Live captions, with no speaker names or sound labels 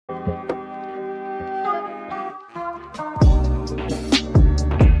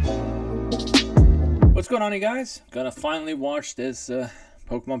What's going on, you guys? Gonna finally watch this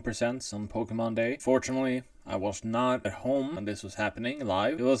Pokemon Presents on Pokemon Day. Fortunately, I was not at home when this was happening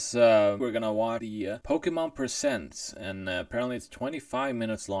live. It was, we're gonna watch the Pokemon Presents, and apparently it's 25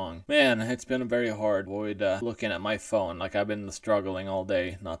 minutes long. Man, it's been very hard to avoid looking at my phone. Like, I've been struggling all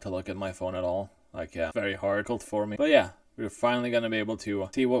day not to look at my phone at all. Like, yeah, very hard for me. But yeah, we're finally gonna be able to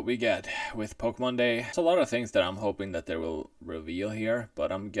see what we get with Pokemon Day. There's a lot of things that I'm hoping that they will reveal here,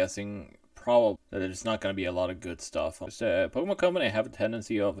 but I'm guessing probably that there's not going to be a lot of good stuff. Pokemon Company have a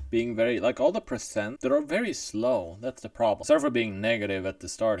tendency of being very, like all the percent, that are very slow. That's the problem. Sorry for being negative at the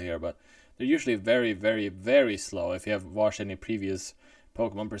start here, but they're usually very, very, very slow. If you have watched any previous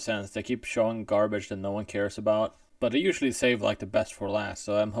Pokemon Presents, they keep showing garbage that no one cares about. But they usually save like the best for last,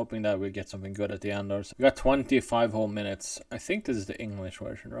 so I'm hoping that we get something good at the end. We got 25 whole minutes. I think this is the English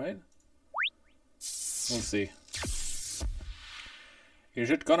version, right? We'll see. Is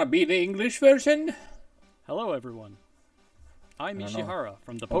it gonna be the English version? Hello everyone. I'm Ishihara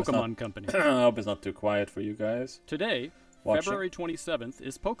from the Pokemon Company. I hope it's not too quiet for you guys. Today, February 27th,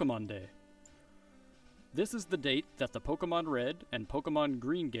 is Pokemon Day. This is the date that the Pokemon Red and Pokemon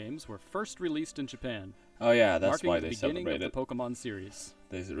Green games were first released in Japan. Oh yeah, that's why they marking the beginning of the Pokemon series.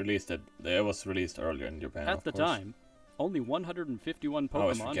 They released it. It was released earlier in Japan. At the time, only 151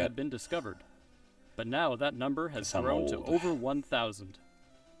 Pokemon had been discovered. But now that number has grown to over 1,000.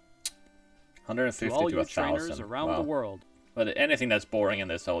 150 to all to you 1,000. trainers around the world. But anything that's boring in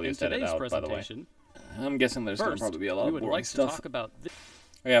this, I'll just edit out, by the way. I'm guessing there's going to probably be a lot of boring stuff. Talk about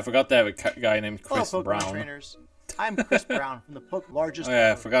Oh yeah, I forgot to have a guy named Chris Hello, Pokemon Brown. Trainers. I'm Chris Brown from the largest. Oh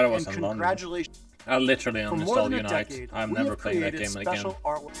yeah, I forgot it was in London. Congratulations. I literally For uninstalled more than a Unite. decade, I'm we never have playing that created game again. special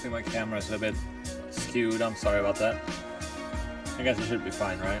artwork. I think my camera's a bit skewed. I'm sorry about that. I guess it should be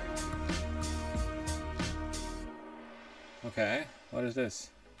fine, right? Okay, what is this?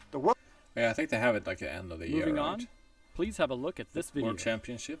 The world. Yeah, I think they have it like at the end of the year. Moving on, please have a look at this video. World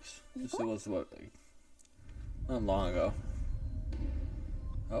Championships? This was what, like, not long ago.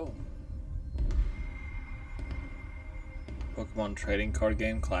 Oh. Pokemon Trading Card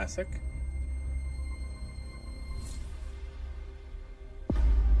Game Classic?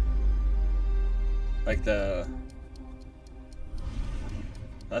 Like the...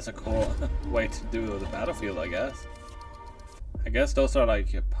 That's a cool way to do the battlefield, I guess. I guess those are like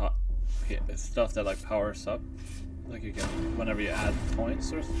stuff that like powers up. Like you can, whenever you add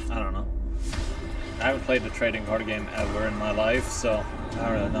points or... I don't know. I haven't played the trading card game ever in my life, so I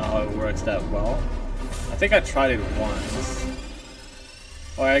don't really know how it works that well. I think I tried it once.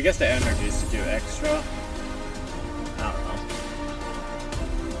 Oh, I guess the energies do extra. I don't know.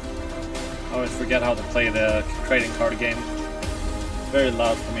 I always forget how to play the trading card game. Very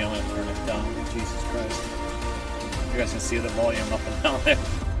loud for me, I'm gonna turn it down. Jesus Christ. You guys can see the volume up and down there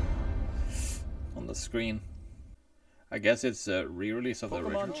on the screen. I guess it's a re-release of the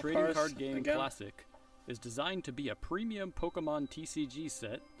original Pokemon Trading Card Game Classic is designed to be a premium Pokemon TCG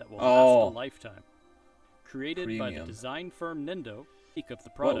set that will last a lifetime. Created by the design firm Nintendo, of the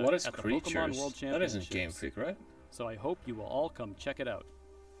product what is at the Creatures? Pokemon World Championships. That isn't Game Freak, right? So I hope you will all come check it out.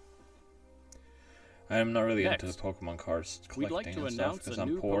 I am not really into the Pokemon cards collecting we'd like to and stuff announce because a I'm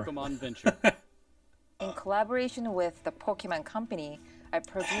new poor. Pokemon venture. In collaboration with the Pokemon Company, I'm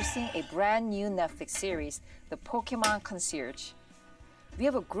producing a brand new Netflix series, The Pokemon Concierge. We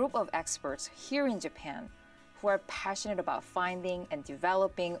have a group of experts here in Japan who are passionate about finding and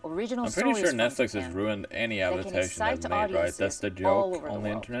developing original stories. I'm pretty sure from Netflix Japan has ruined any adaptation that they've made, right? That's the joke on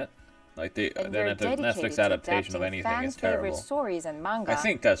the internet. Like the Netflix adaptation of anything is terrible. Stories and manga I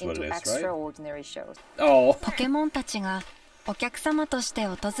think that's what it is, right? extraordinary shows. Oh. ポケモンたちがお客様として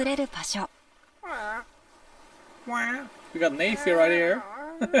訪れる場所。 We got Napier right here.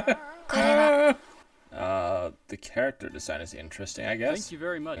 これは The character design is interesting, I guess. Thank you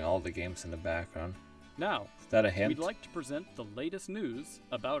very much. All the games in the background. Now, is that a hint? we'd like to present the latest news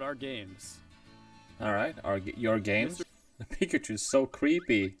about our games. All right, your games. The Pikachu is so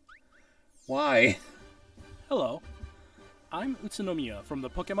creepy. Why? Hello, I'm Utsunomiya from the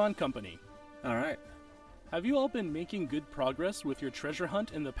Pokemon Company. All right. Have you all been making good progress with your treasure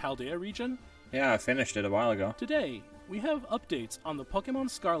hunt in the Paldea region? Yeah, I finished it a while ago. Today, we have updates on the Pokemon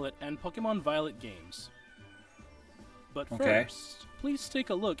Scarlet and Pokemon Violet games. But first, please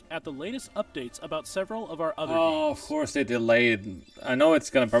take a look at the latest updates about several of our other games. Oh, of course they delayed. I know it's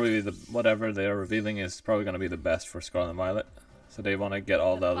gonna probably be whatever they're revealing is probably gonna be the best for Scarlet and Violet. So they want to get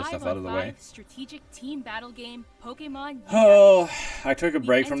all the other stuff out of the way. Strategic team battle game, Pokemon. Oh, I took a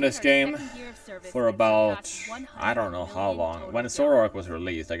break from this game for about, I don't know how long. When Zoroark was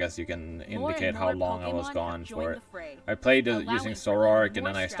released, I guess you can indicate how long I was gone for it. I played using Zoroark and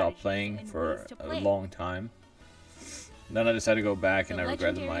then I stopped playing for a long time. Then I decided to go back and I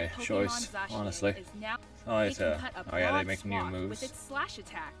regretted my choice, honestly. Oh, it's oh yeah, they make new moves.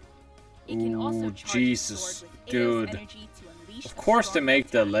 Ooh, Jesus, dude. Of course they make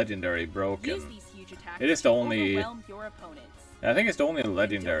the legendary broken. It is the only... I think it's the only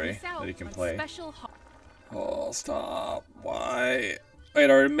legendary that you can play. Oh, stop. Why? Wait,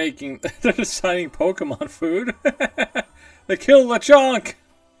 are they making... They're designing Pokemon food? They killed LeChonk!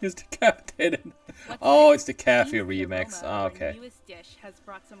 He's decapitated. Oh, it's the cafe remix. Oh, okay.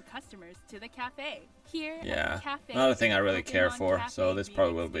 Yeah, another thing I really care for, so this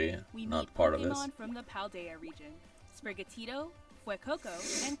probably will be not part of this. From the Paldea region. Sprigatito,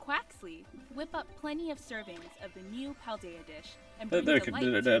 Fuecoco, and Quaxley whip up plenty of servings of the new Paldea dish and bring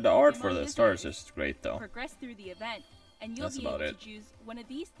the art for the stars is great, though. Progress through the event, and you'll be able to choose one of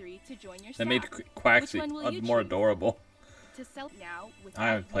these three to join your They made Quaxley more adorable. I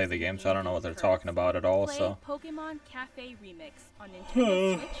haven't played the game, so I don't know what they're talking about at all. So Pokemon Cafe Remix on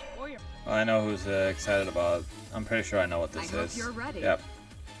Nintendo Switch or your... I know who's excited about. I'm pretty sure I know what this is. Yep.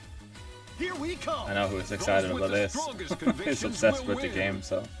 Here we come. I know who's excited about this. He's obsessed with the game,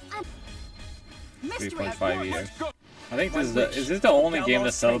 so 3.5 years. I think this is this the only game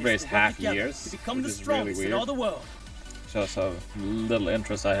that celebrates half years, which is really weird. Shows how little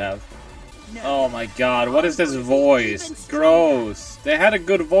interest I have. Oh my god, what is this voice? Gross. They had a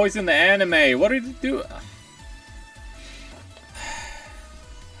good voice in the anime. What did you do?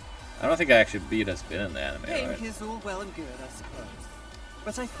 I don't think I actually beat a spin in the anime, right? Pink is all well and good, I suppose.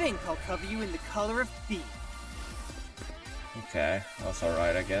 But I think I'll cover you in the color of beef. Okay, that's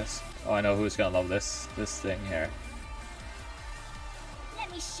alright, I guess. Oh, I know who's gonna love this thing here. Let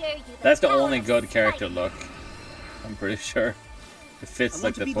me show you That's the only good character look. I'm pretty sure. It fits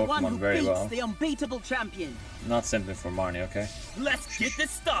like the Pokemon very well. The unbeatable champion. Not simping for Marnie, okay? Let's get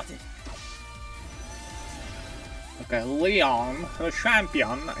this started. Okay, Leon, the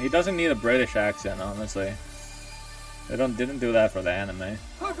champion. He doesn't need a British accent, honestly. They didn't do that for the anime.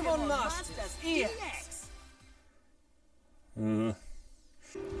 Pokemon Masters EX.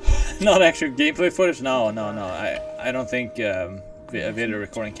 Not actual gameplay footage? No. I don't think a video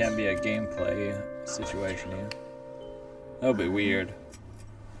recording can be a gameplay situation here. That would be weird.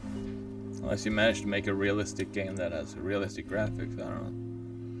 Unless you manage to make a realistic game that has realistic graphics, I don't know.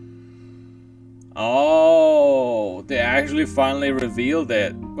 Oh, they actually finally revealed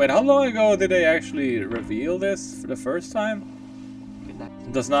it. Wait, how long ago did they actually reveal this for the first time?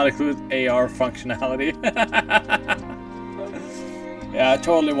 It does not include AR functionality. Yeah, I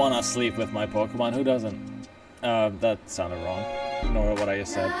totally want to sleep with my Pokemon. Who doesn't? That sounded wrong. Ignore what I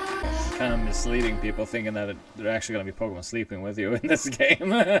just said. Kind of misleading people thinking that they're actually going to be Pokemon sleeping with you in this game.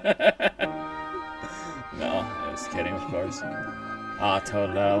 No, I was kidding, of course. Ah,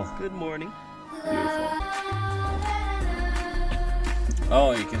 Totodile. Good morning. Beautiful.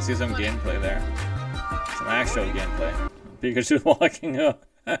 Oh, you can see some gameplay there. Some actual gameplay. Pikachu walking up.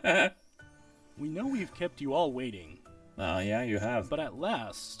 We know we've kept you all waiting. Yeah, you have. But at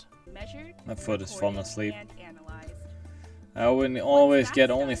last... My foot is falling asleep. I would always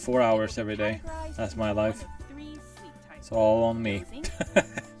get only 4 hours every day. That's my life. It's all on me.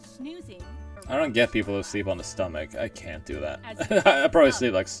 I don't get people who sleep on the stomach. I can't do that. I probably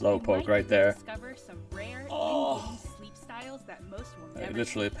sleep like Slowpoke right there. Oh. I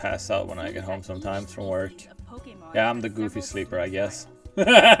literally pass out when I get home sometimes from work. Yeah, I'm the goofy sleeper, I guess.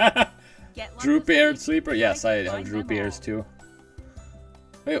 Droop-eared sleeper? Yes, I have droop ears too.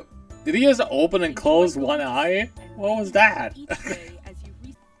 Wait, did he just open and close one eye? What was that?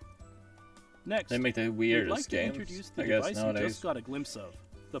 Next, they make the weirdest games, I guess, nowadays. You just got a glimpse of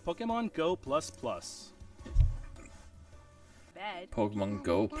the Pokemon Go++. Pokemon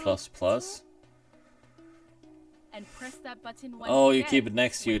Go++? Oh, you keep it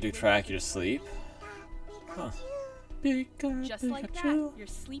next to you to track your sleep? Huh. Just like that, your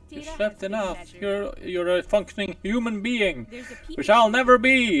sleep data you slept enough. You're a functioning human being, which I'll never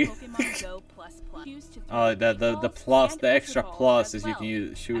be. Oh, the extra plus is you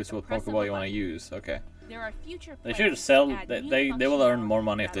can choose what Pokeball you want to use. Okay. They should sell. They will earn more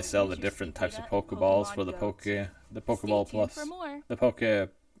money if they sell the different types of Pokeballs for the Pokeball Plus, the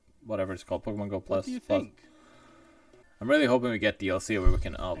whatever it's called, Pokemon Go Plus. What do you think? I'm really hoping we get DLC where we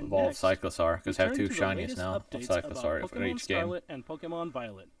can evolve Cyclosaur, because I have 2 shinies now of Cyclosaur for each game. Scarlet and Pokemon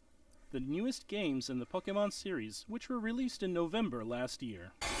Violet. the newest games in the Pokemon series, which were released in November last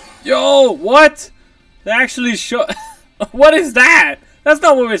year. Yo, what? They actually show... What is that? That's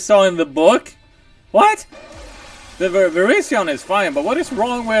not what we saw in the book. What? The Virizion is fine, but what is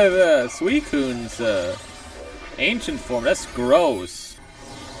wrong with Suicune's ancient form? That's gross.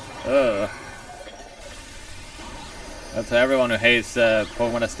 Ugh. That's everyone who hates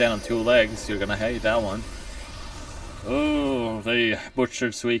Pokemon that stand on two legs. You're gonna hate that one. Oh, they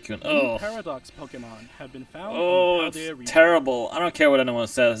butchered Suicune. Oh, Paradox Pokemon have been found. Oh, it's terrible. I don't care what anyone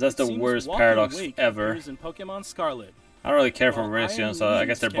says. That's the worst Paradox ever. In Pokemon Scarlet. I don't really care for Virizion, so I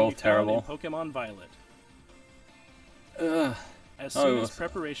guess they're both terrible. Pokemon Violet. Ugh. As soon as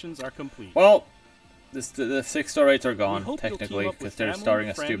preparations are complete. Well, the 6-star rates are gone, technically, because they're starting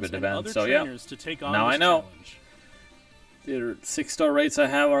a stupid event, so yeah. Now I know. The 6-star rates I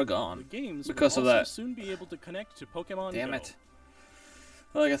have are gone because of that. Soon be able to connect to Pokemon Damn Go. it.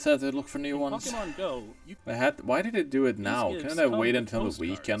 Well, like I said, they look for new ones. Pokemon Go, Why did it do it now? Couldn't they wait until the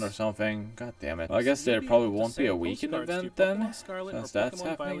weekend or something? God damn it. Well, I guess there probably won't be a weekend event then, since that's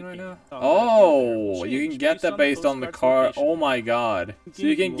happening right now. Oh, you can get that based on the card. Oh my god. So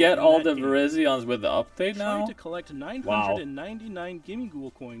you can get all the Virizions with the update now? To collect 999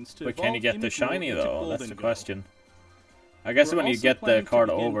 Gimmighoul coins to but can you get the shiny though? That's the question. I guess when you get the card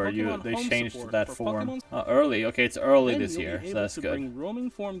over, they changed that form. Early? Okay, it's early this year, so that's good. Bring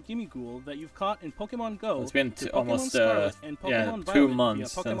roaming form Gimmighoul that you've caught in Pokemon Go. It's been almost 2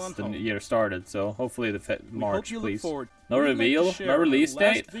 months since the year started, so hopefully the March, please. No reveal? No release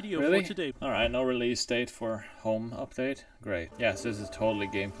date? Really? Alright, no release date for home update. Great. Yes, this is totally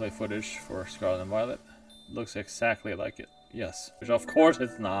gameplay footage for Scarlet and Violet. Looks exactly like it. Yes. Which of course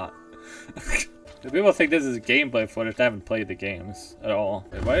it's not. Do people think this is gameplay footage? They haven't played the games at all.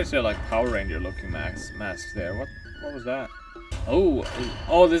 Wait, why is there like Power Ranger looking masks there? What was that?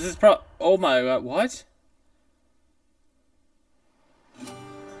 Oh, this is oh my god, what?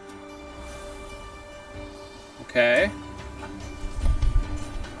 Okay.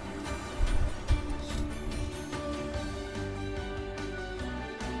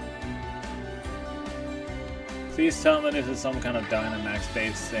 Please tell me this is some kind of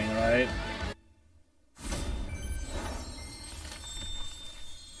Dynamax-based thing, right?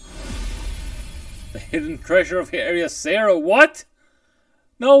 The hidden treasure of Area 0. What?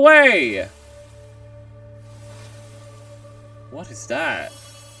 No way! What is that?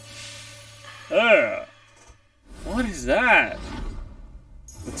 Ugh. What is that?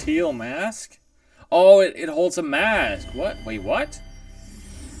 The teal mask? Oh, it holds a mask. What? Wait, what?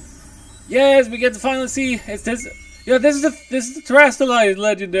 Yes, we get to finally see. It's this. Yeah, this is the Terastallite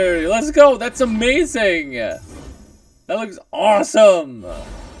legendary. Let's go. That's amazing. That looks awesome.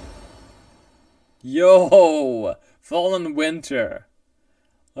 Yo, Fallen Winter.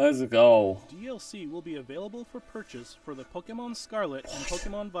 Let's go. DLC will be available for purchase for the Pokemon Scarlet and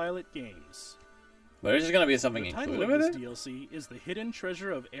Pokemon Violet games. But there's just gonna be something included with it? The title of this DLC is The Hidden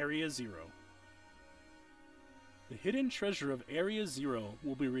Treasure of Area 0. The Hidden Treasure of Area 0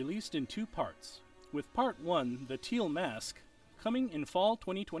 will be released in 2 parts, with Part 1, The Teal Mask, coming in fall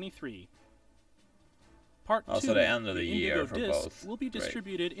 2023. Part 2, so the end of the year for Disc, both. will be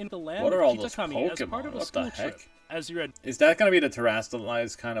distributed in the land what are all of Kitakami as part of a school trip. As you read, is that gonna be the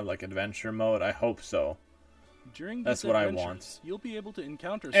Terastallite kind of like adventure mode? I hope so. That's what I want. You'll be able to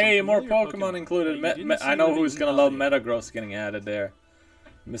encounter hey, more Pokemon included. I know who's gonna love Metagross getting added there.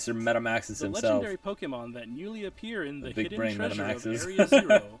 Mr. Metamaxis himself. The legendary Pokemon that newly appear in the Hidden Treasure of Area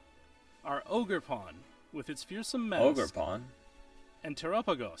 0 are Ogerpon, with its fearsome mask. Ogerpon? And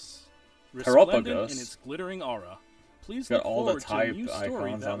Terapagos, resplendent in its glittering aura. Please look forward to a new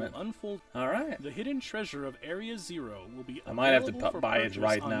story that will unfold. Alright. The Hidden Treasure of Area 0 will be I might have to available buy it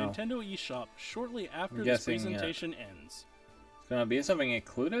right on now. Nintendo eShop shortly after this presentation ends. Gonna be something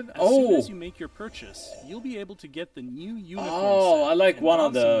included? As soon as you make your purchase, you'll be able to get the new uniform set I like one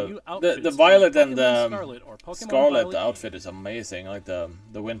of the Violet and the Scarlet outfit is amazing. I like the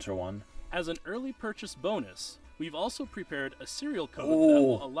winter one. As an early purchase bonus, we've also prepared a serial code that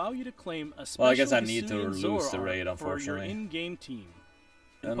will allow you to claim a special I guess I need to lose the raid, unfortunately. For your in-game team.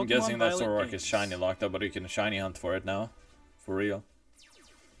 I'm guessing that Zoroark is shiny locked up, but you can shiny hunt for it now. For real.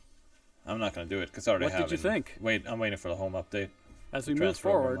 I'm not gonna do it because I already have it. What did you think? Wait, I'm waiting for the home update. As we move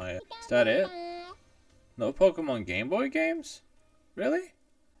forward. Is that it? No Pokemon Game Boy games? Really?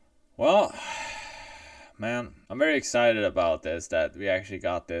 Well, man, I'm very excited about this, that we actually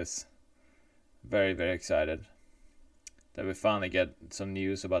got this. Very, very excited. That we finally get some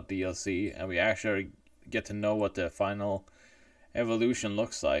news about DLC, and we actually get to know what the final evolution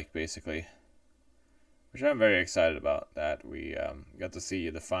looks like, basically. which I'm very excited about, that we got to see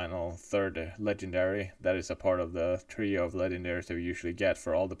the final third legendary that is a part of the trio of legendaries that we usually get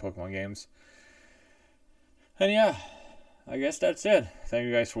for all the Pokemon games. And yeah, I guess that's it. Thank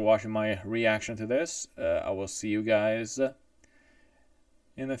you guys for watching my reaction to this. I will see you guys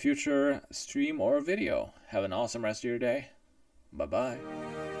in a future stream or video. Have an awesome rest of your day. Bye bye.